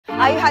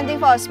Are you hunting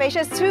for a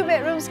spacious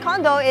 2-bedrooms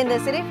condo in the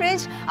city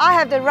fringe? I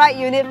have the right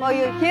unit for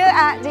you here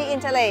at the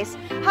Interlace.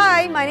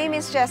 Hi, my name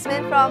is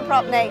Jasmine from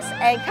PropNext,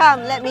 and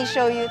come, let me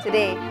show you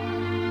today.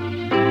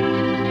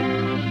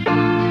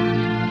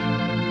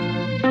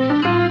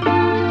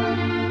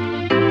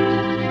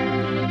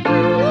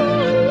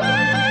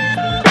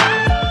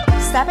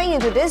 Stepping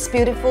into this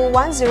beautiful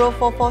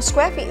 1044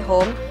 square feet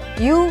home,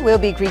 you will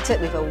be greeted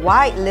with a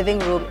wide living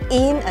room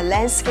in a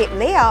landscape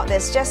layout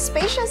that's just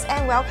spacious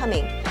and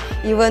welcoming.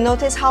 You will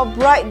notice how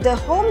bright the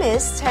home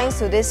is thanks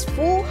to this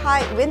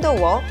full-height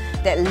window wall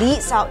that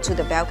leads out to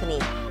the balcony,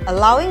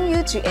 allowing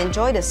you to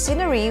enjoy the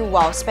scenery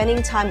while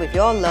spending time with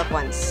your loved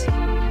ones.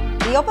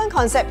 The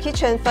open-concept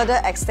kitchen further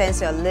extends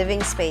your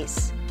living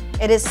space.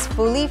 It is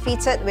fully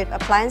fitted with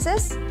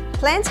appliances,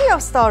 plenty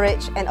of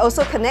storage, and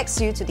also connects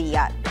you to the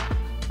yard.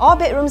 All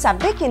bedrooms are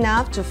big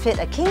enough to fit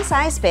a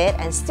king-size bed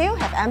and still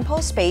have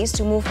ample space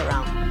to move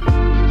around.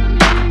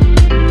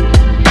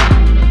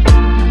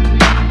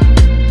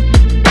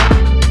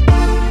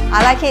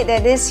 I like it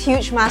that this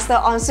huge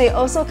master ensuite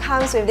also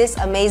comes with this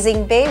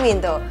amazing bay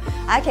window.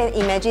 I can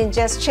imagine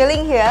just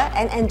chilling here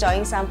and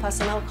enjoying some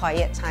personal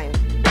quiet time.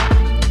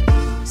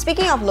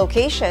 Speaking of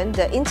location,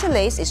 the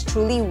Interlace is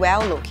truly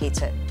well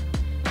located.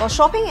 For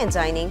shopping and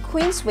dining,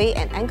 Queensway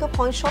and Anchor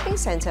Point Shopping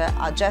Centre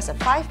are just a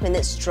 5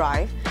 minutes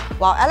drive,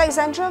 while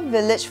Alexandra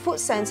Village Food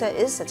Centre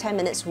is a 10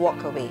 minutes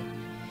walk away.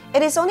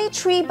 It is only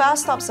 3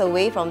 bus stops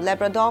away from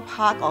Labrador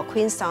Park or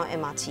Queenstown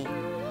MRT.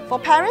 For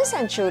parents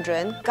and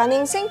children,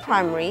 Gunningsing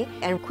Primary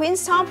and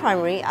Queenstown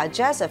Primary are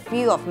just a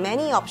few of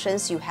many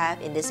options you have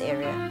in this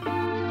area.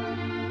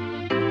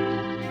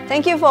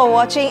 Thank you for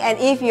watching, and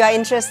if you are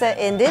interested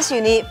in this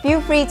unit, feel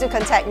free to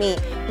contact me.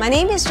 My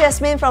name is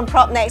Jasmine from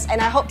PropNext,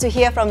 and I hope to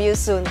hear from you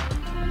soon.